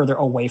bit further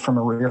away from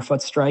a rear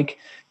foot strike.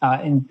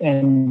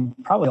 And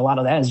probably a lot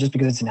of that is just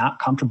because it's not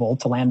comfortable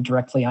to land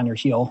directly on your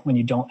heel when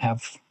you don't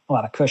have a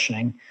lot of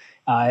cushioning.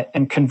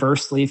 And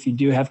conversely, if you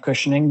do have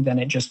cushioning, then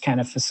it just kind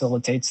of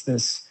facilitates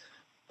this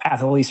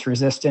path of least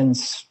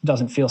resistance,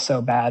 doesn't feel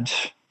so bad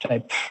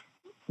type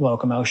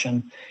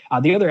locomotion.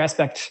 The other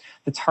aspect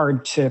that's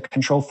hard to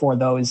control for,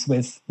 though, is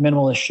with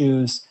minimalist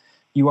shoes,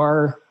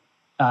 you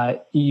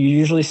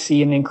usually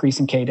see an increase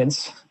in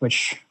cadence,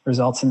 which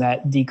results in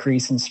that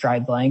decrease in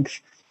stride length.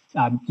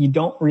 You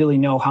don't really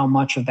know how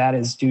much of that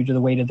is due to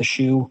the weight of the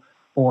shoe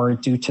or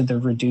due to the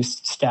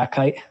reduced stack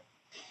height.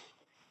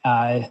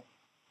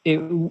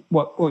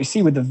 What we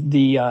see with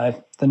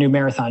the new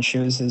marathon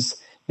shoes is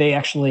they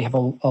actually have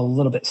a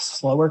little bit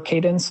slower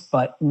cadence,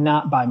 but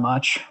not by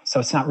much. So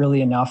it's not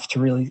really enough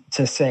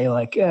to say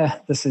like,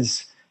 this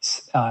is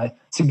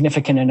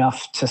significant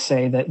enough to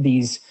say that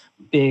these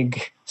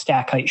big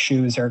stack height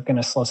shoes are going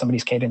to slow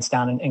somebody's cadence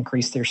down and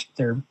increase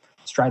their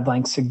stride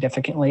length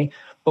significantly.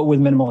 But with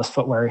minimalist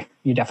footwear,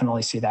 you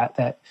definitely see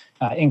that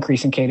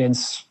increase in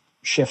cadence,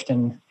 shift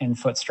in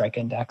foot strike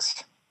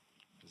index.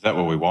 Is that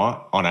what we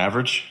want on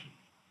average?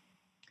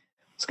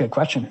 It's a good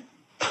question.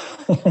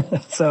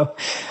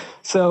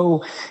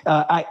 So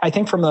I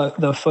think from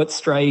the foot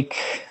strike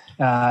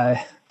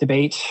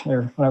debate,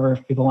 or whatever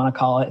people want to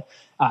call it,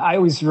 I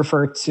always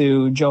refer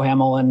to Joe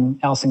Hamill and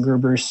Alison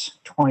Gruber's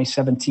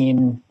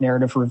 2017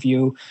 narrative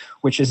review,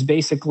 which is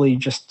basically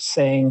just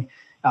saying,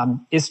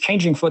 is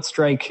changing foot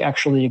strike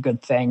actually a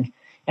good thing?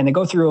 And they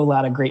go through a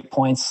lot of great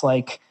points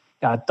like,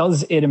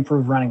 does it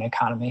improve running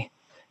economy?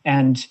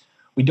 And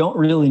we don't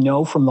really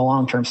know from the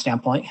long-term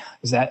standpoint,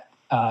 is that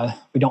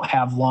we don't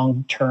have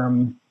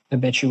long-term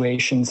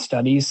habituation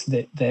studies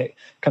that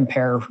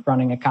compare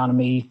running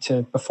economy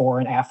to before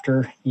and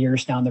after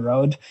years down the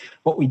road.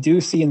 What we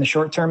do see in the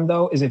short term,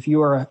 though, is if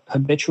you are a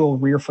habitual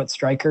rear foot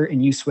striker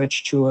and you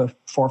switch to a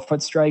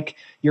forefoot strike,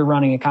 your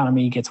running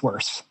economy gets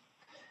worse.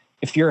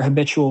 If you're a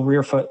habitual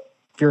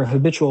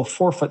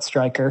forefoot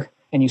striker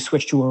and you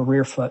switch to a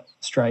rear foot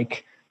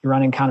strike, your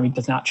running economy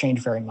does not change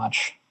very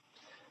much.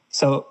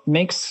 So it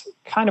makes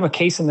kind of a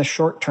case in the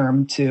short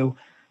term to,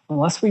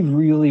 unless we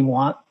really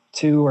want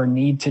to or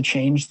need to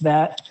change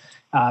that,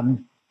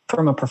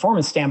 from a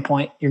performance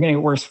standpoint, you're going to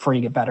get worse before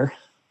you get better.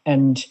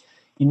 And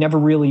you never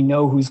really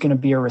know who's going to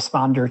be a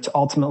responder to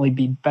ultimately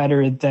be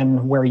better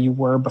than where you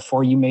were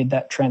before you made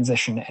that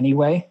transition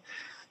anyway.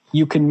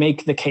 You can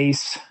make the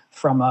case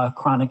from a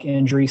chronic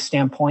injury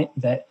standpoint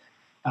that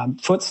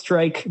foot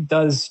strike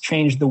does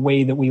change the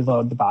way that we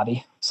load the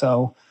body.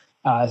 So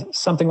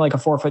something like a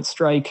forefoot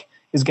strike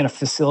is going to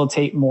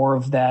facilitate more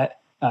of that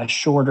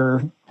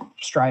shorter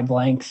stride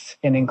length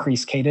and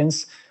increased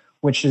cadence,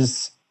 which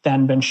has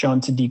then been shown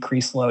to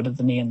decrease load of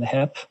the knee and the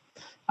hip.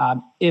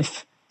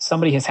 If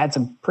somebody has had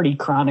some pretty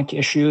chronic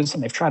issues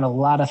and they've tried a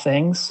lot of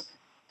things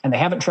and they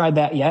haven't tried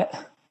that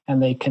yet,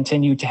 and they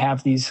continue to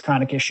have these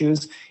chronic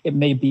issues, it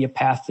may be a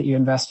path that you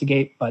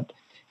investigate, but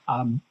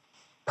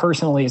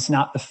personally, it's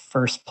not the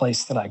first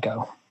place that I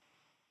go.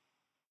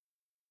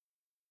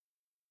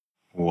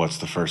 What's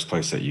the first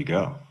place that you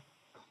go?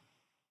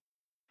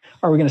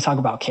 Are we going to talk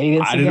about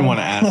cadence? I didn't want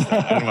to ask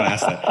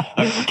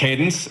that.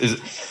 Cadence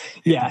is,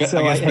 yeah.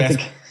 So I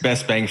guess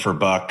best bang for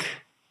buck,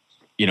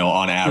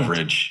 on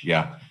average.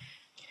 Yeah.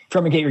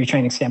 From a gait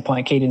retraining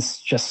standpoint,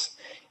 cadence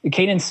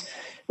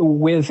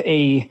with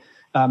a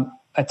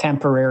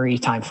temporary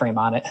time frame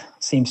on it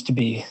seems to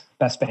be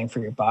best bang for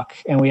your buck.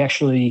 And we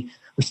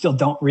still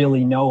don't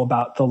really know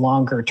about the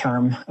longer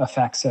term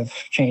effects of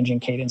changing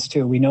cadence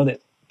too. We know that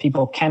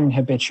people can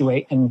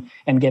habituate and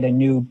get a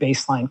new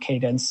baseline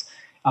cadence.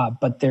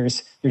 But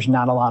there's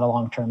not a lot of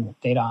long-term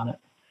data on it.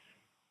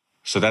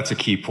 So that's a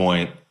key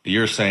point.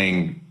 You're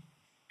saying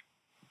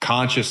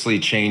consciously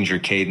change your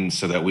cadence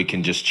so that we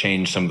can just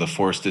change some of the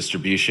force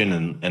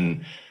distribution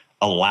and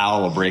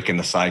allow a break in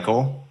the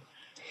cycle,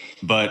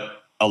 but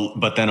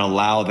then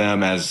allow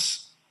them,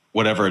 as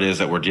whatever it is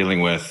that we're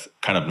dealing with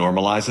kind of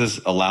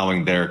normalizes,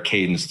 allowing their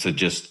cadence to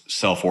just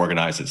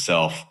self-organize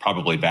itself,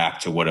 probably back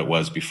to what it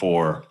was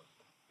before,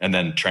 and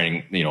then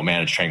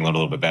manage training load a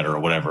little bit better or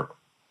whatever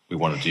we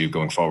want to do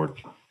going forward.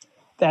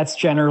 That's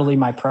generally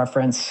my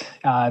preference.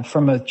 It's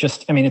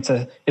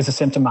a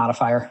symptom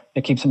modifier.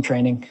 It keeps them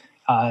training.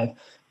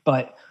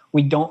 But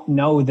we don't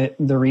know that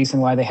the reason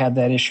why they had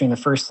that issue in the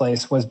first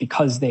place was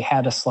because they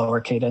had a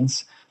slower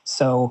cadence.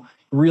 So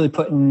really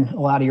putting a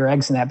lot of your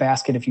eggs in that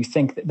basket if you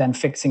think that then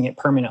fixing it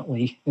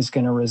permanently is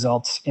going to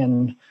result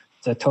in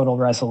the total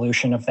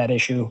resolution of that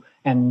issue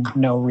and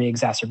no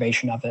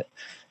re-exacerbation of it.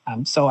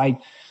 So I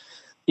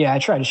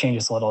try to change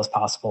as little as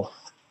possible.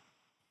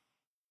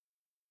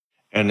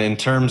 And in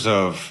terms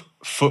of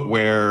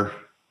footwear,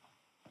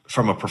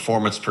 from a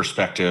performance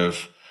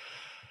perspective,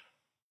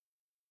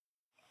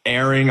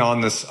 erring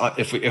on this,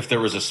 if there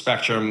was a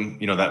spectrum,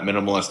 that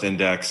minimalist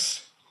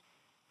index,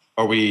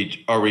 are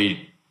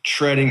we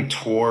treading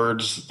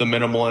towards the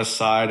minimalist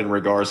side in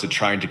regards to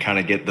trying to kind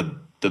of get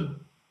the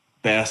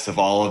best of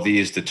all of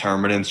these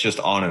determinants just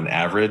on an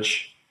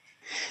average?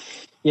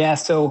 Yeah,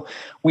 so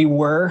we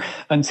were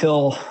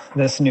until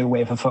this new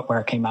wave of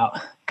footwear came out.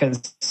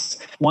 Because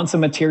once a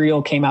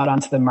material came out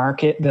onto the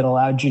market that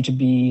allowed you to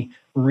be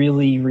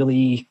really,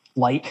 really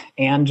light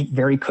and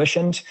very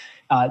cushioned,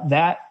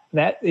 that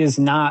is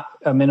not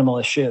a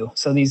minimalist shoe.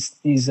 So these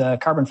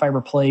carbon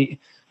fiber plate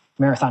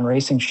marathon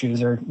racing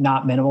shoes are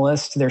not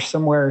minimalist. They're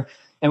somewhere,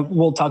 and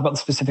we'll talk about the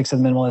specifics of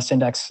the minimalist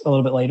index a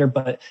little bit later,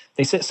 but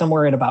they sit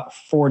somewhere at about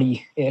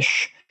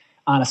 40-ish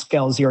on a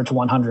scale of 0 to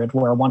 100,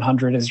 where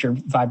 100 is your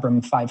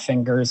Vibram 5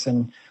 fingers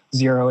and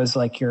 0 is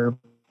like your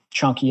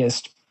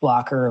chunkiest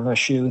blocker of a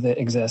shoe that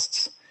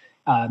exists.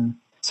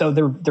 So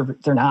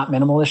they're not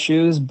minimalist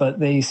shoes, but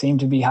they seem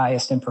to be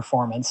highest in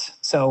performance.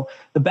 So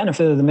the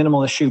benefit of the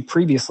minimalist shoe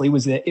previously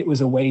was that it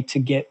was a way to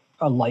get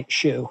a light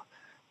shoe.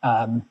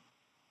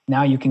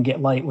 Now you can get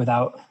light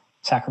without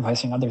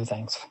sacrificing other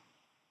things.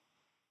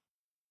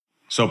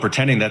 So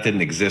pretending that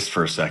didn't exist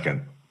for a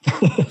second,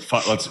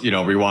 let's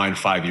rewind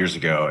 5 years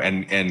ago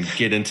and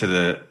get into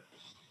the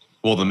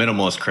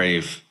minimalist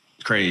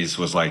craze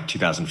was like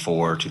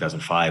 2004,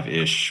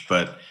 2005-ish.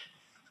 But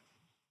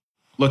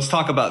let's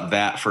talk about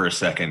that for a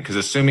second, because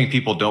assuming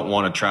people don't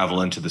want to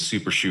travel into the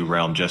super shoe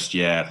realm just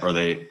yet, or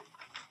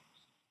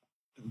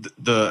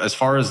as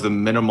far as the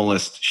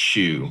minimalist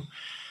shoe,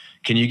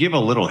 can you give a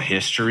little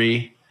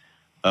history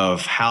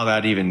of how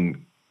that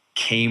even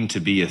came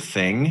to be a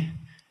thing,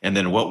 and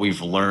then what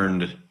we've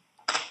learned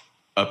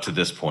up to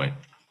this point?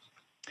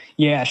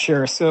 Yeah,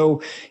 sure.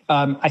 So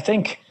I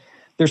think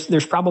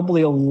there's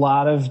probably a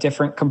lot of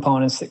different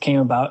components that came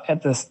about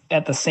at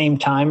the same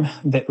time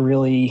that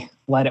really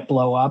let it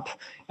blow up.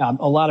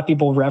 A lot of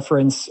people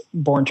reference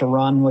Born to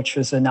Run, which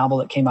was a novel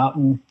that came out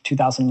in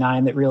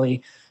 2009 that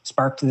really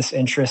sparked this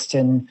interest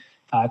in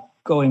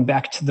going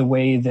back to the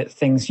way that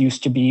things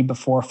used to be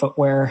before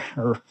footwear,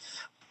 or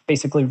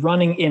basically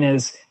running in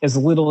as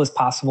little as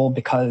possible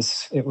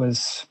because it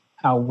was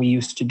how we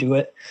used to do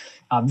it.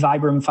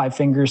 Vibram 5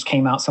 fingers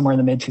came out somewhere in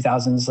the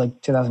mid-2000s,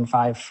 like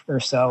 2005 or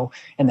so,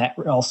 and that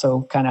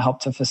also kind of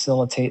helped to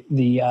facilitate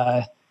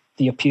the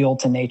appeal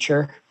to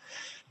nature.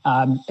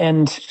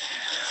 And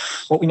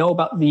what we know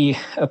about the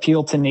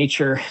appeal to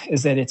nature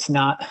is that it's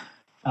not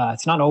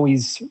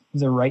always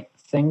the right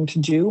thing to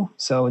do.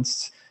 So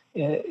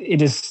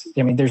it is.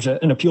 I mean, there's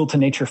an appeal to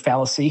nature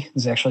fallacy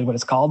is actually what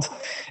it's called,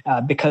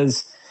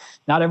 because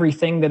not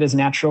everything that is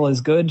natural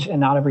is good, and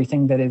not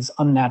everything that is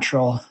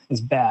unnatural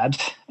is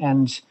bad.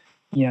 And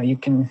you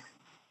can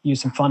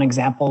use some fun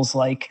examples,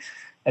 like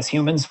as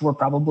humans, we're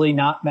probably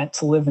not meant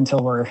to live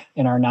until we're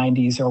in our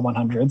 90s or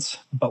 100s,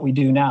 but we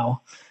do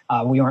now.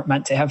 We aren't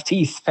meant to have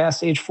teeth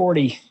past age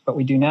 40, but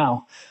we do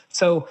now.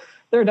 So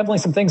there are definitely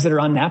some things that are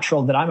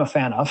unnatural that I'm a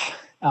fan of.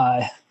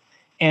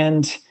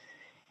 And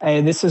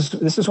this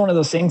is one of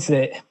those things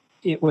that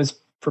it was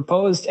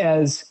proposed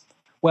as,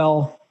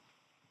 well,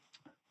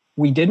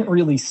 we didn't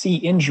really see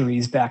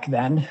injuries back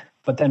then,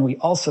 but then we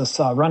also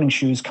saw running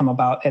shoes come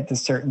about at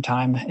this certain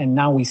time, and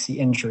now we see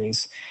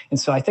injuries. And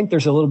so I think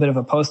there's a little bit of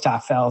a post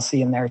hoc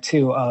fallacy in there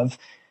too, of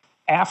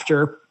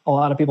after a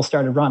lot of people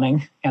started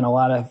running and a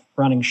lot of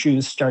running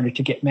shoes started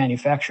to get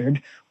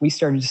manufactured, we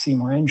started to see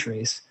more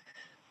injuries.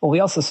 Well, we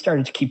also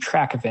started to keep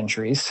track of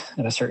injuries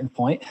at a certain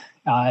point.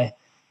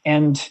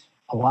 And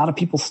a lot of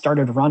people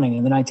started running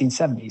in the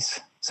 1970s.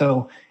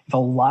 So if a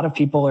lot of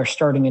people are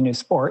starting a new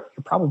sport,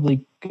 you're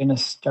probably going to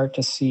start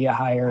to see a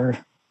higher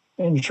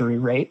injury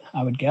rate,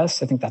 I would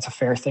guess. I think that's a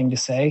fair thing to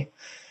say.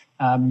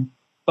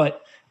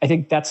 But I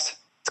think it's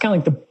kind of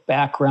like the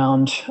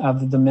background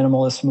of the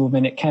minimalist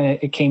movement.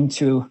 It came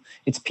to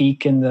its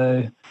peak in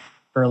the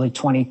early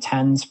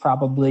 2010s,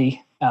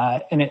 probably.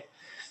 And it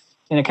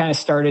kind of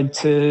started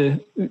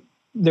to,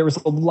 there was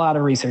a lot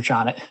of research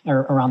on it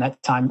around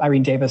that time.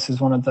 Irene Davis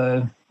is one of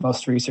the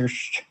most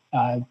researched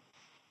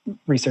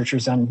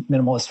researchers on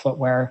minimalist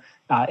footwear,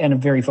 and a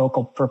very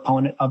vocal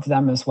proponent of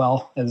them as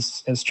well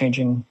as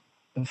changing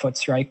the foot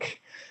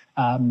strike.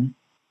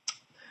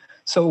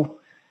 So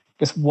I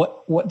guess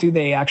what do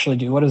they actually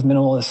do? What does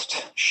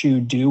minimalist shoe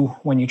do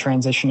when you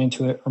transition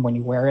into it or when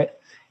you wear it?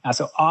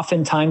 So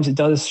oftentimes it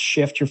does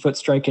shift your foot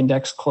strike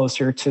index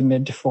closer to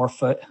mid to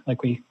forefoot,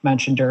 like we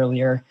mentioned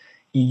earlier.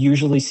 You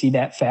usually see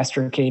that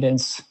faster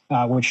cadence,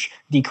 which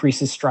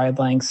decreases stride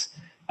lengths,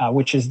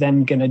 which is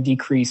then going to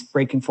decrease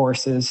braking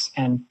forces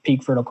and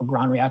peak vertical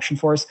ground reaction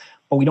force.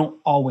 But we don't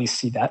always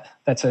see that.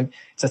 It's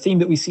a theme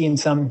that we see in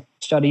some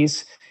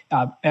studies.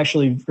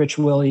 Actually, Rich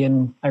Willey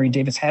and Irene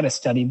Davis had a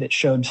study that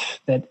showed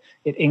that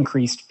it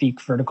increased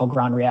peak vertical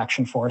ground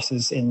reaction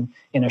forces in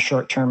a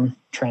short-term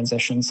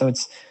transition. So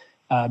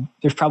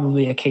there's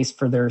probably a case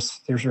for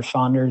there's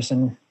responders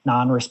and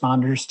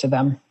non-responders to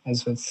them,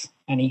 as with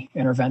any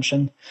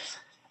intervention.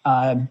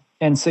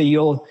 And so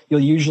you'll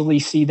usually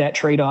see that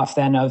trade-off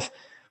then of,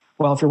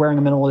 well, if you're wearing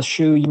a minimalist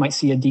shoe, you might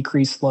see a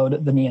decreased load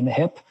at the knee and the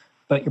hip,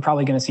 but you're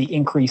probably going to see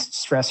increased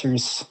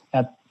stressors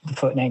at the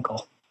foot and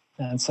ankle.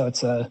 And so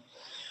it's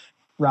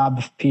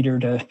Rob Peter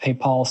to pay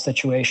Paul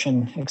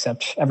situation,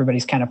 except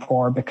everybody's kind of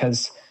poor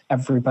because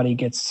everybody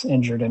gets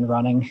injured in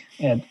running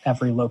at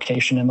every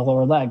location in the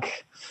lower leg.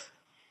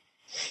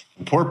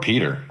 Poor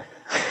Peter.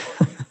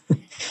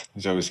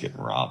 He's always getting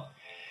robbed.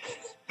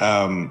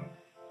 No,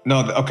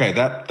 okay,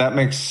 that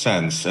makes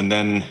sense. And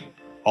then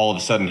all of a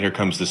sudden, here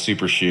comes the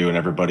super shoe, and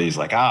everybody's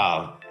like, you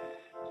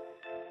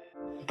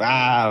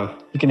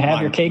can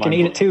have your cake and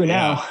eat it too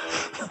now.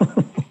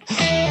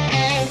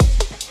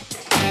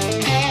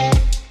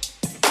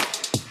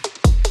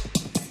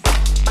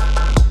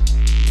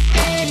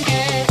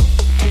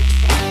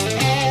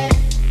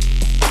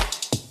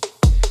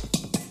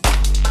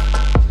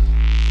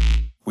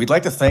 We'd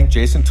like to thank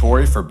Jason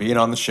Torrey for being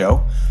on the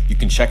show. You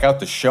can check out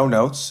the show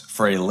notes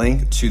for a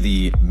link to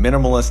the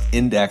minimalist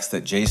index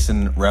that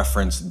Jason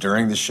referenced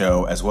during the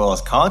show, as well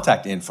as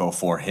contact info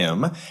for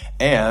him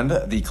and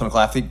the Clinical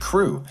Athlete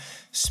crew.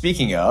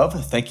 Speaking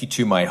of, thank you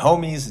to my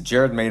homies,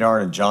 Jared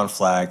Maynard and John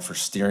Flagg, for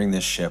steering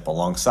this ship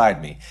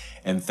alongside me.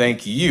 And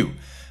thank you,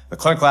 the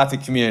Clinical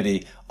Athlete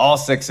community, all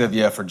 6 of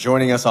you, for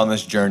joining us on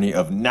this journey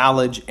of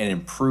knowledge and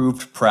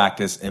improved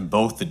practice in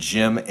both the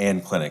gym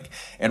and clinic.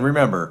 And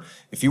remember,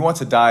 if you want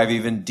to dive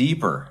even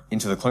deeper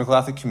into the Clinical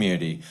Athlete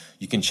community,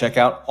 you can check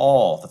out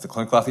all that the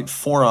Clinical Athlete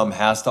Forum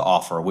has to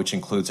offer, which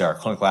includes our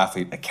Clinical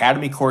Athlete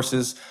Academy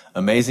courses,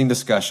 amazing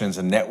discussions,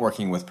 and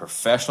networking with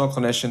professional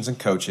clinicians and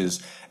coaches,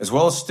 as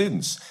well as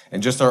students,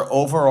 and just our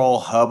overall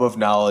hub of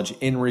knowledge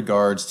in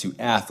regards to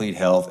athlete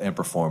health and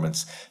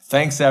performance.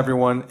 Thanks,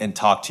 everyone, and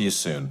talk to you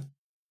soon.